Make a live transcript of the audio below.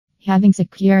Having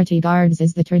security guards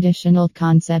is the traditional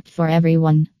concept for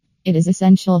everyone. It is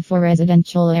essential for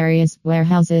residential areas,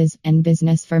 warehouses, and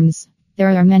business firms. There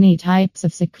are many types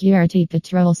of security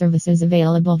patrol services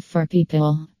available for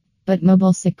people. But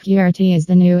mobile security is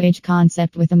the new age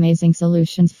concept with amazing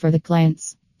solutions for the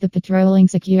clients. The patrolling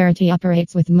security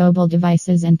operates with mobile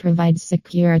devices and provides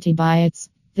security bytes.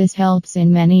 This helps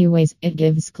in many ways. It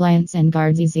gives clients and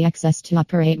guards easy access to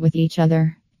operate with each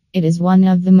other. It is one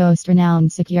of the most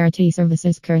renowned security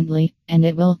services currently, and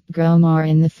it will grow more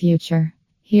in the future.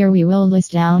 Here we will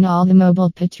list down all the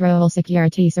mobile patrol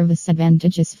security service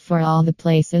advantages for all the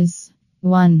places.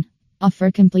 1.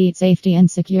 Offer complete safety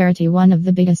and security. One of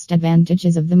the biggest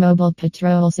advantages of the mobile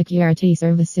patrol security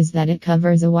service is that it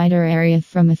covers a wider area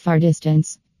from a far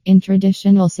distance. In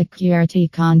traditional security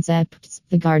concepts,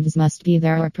 the guards must be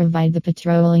there or provide the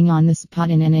patrolling on the spot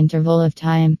in an interval of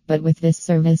time, but with this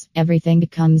service, everything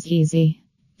becomes easy.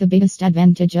 The biggest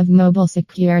advantage of mobile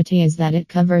security is that it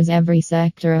covers every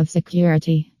sector of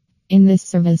security. In this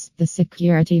service, the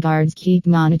security guards keep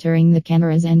monitoring the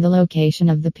cameras and the location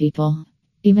of the people.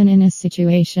 Even in a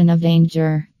situation of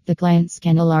danger, the clients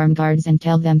can alarm guards and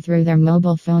tell them through their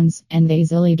mobile phones, and they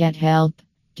easily get help.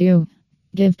 2.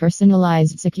 Give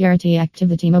personalized security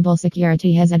activity. Mobile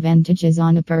security has advantages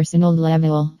on a personal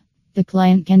level. The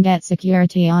client can get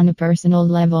security on a personal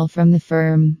level from the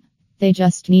firm. They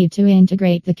just need to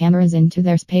integrate the cameras into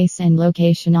their space and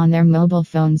location on their mobile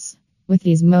phones. With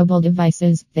these mobile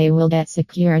devices, they will get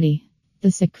security.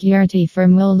 The security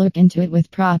firm will look into it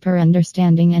with proper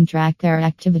understanding and track their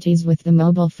activities with the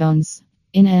mobile phones.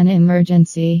 In an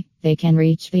emergency, they can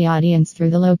reach the audience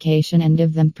through the location and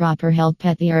give them proper help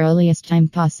at the earliest time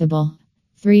possible.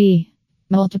 3.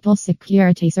 Multiple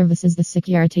security services. The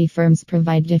security firms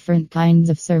provide different kinds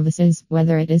of services,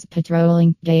 whether it is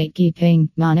patrolling, gatekeeping,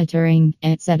 monitoring,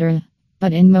 etc.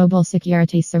 But in mobile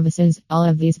security services, all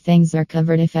of these things are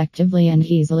covered effectively and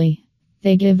easily.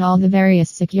 They give all the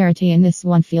various security in this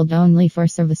one field only for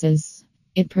services.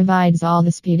 It provides all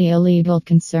the speedy illegal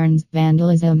concerns,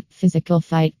 vandalism, physical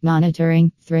fight,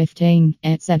 monitoring, thrifting,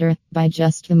 etc. by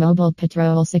just the mobile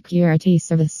patrol security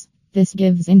service. This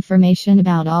gives information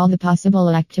about all the possible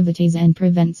activities and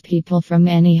prevents people from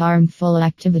any harmful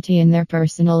activity in their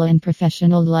personal and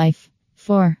professional life.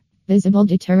 4. Visible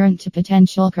deterrent to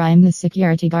potential crime. The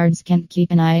security guards can't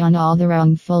keep an eye on all the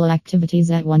wrongful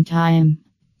activities at one time.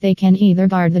 They can either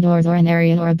guard the doors or an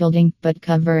area or a building, but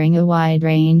covering a wide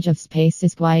range of space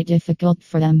is quite difficult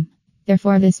for them.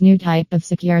 Therefore, this new type of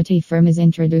security firm is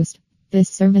introduced. This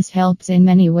service helps in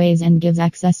many ways and gives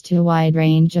access to a wide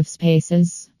range of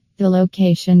spaces. The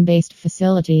location-based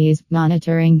facilities,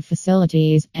 monitoring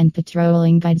facilities, and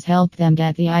patrolling guides help them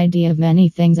get the idea of many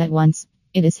things at once.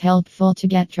 It is helpful to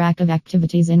get track of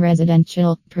activities in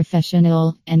residential,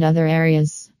 professional, and other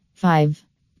areas. 5.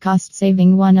 Cost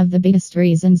saving. One of the biggest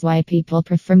reasons why people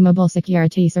prefer mobile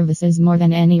security services more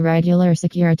than any regular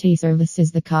security service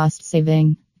is the cost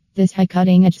saving. This high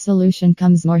cutting edge solution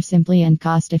comes more simply and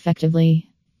cost effectively.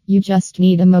 You just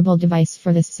need a mobile device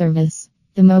for this service.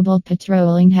 The mobile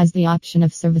patrolling has the option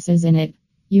of services in it.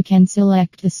 You can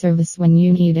select the service when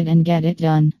you need it and get it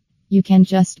done. You can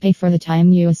just pay for the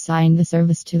time you assign the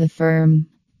service to the firm.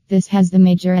 This has the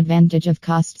major advantage of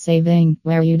cost saving,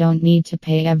 where you don't need to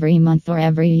pay every month or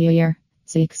every year.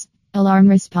 6. Alarm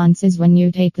responses. When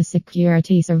you take the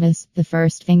security service, the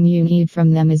first thing you need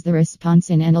from them is the response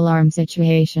in an alarm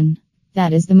situation.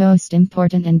 That is the most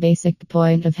important and basic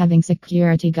point of having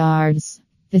security guards.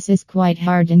 This is quite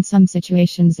hard in some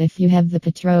situations if you have the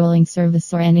patrolling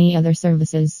service or any other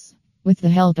services. With the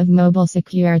help of mobile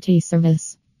security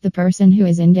service, the person who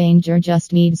is in danger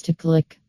just needs to click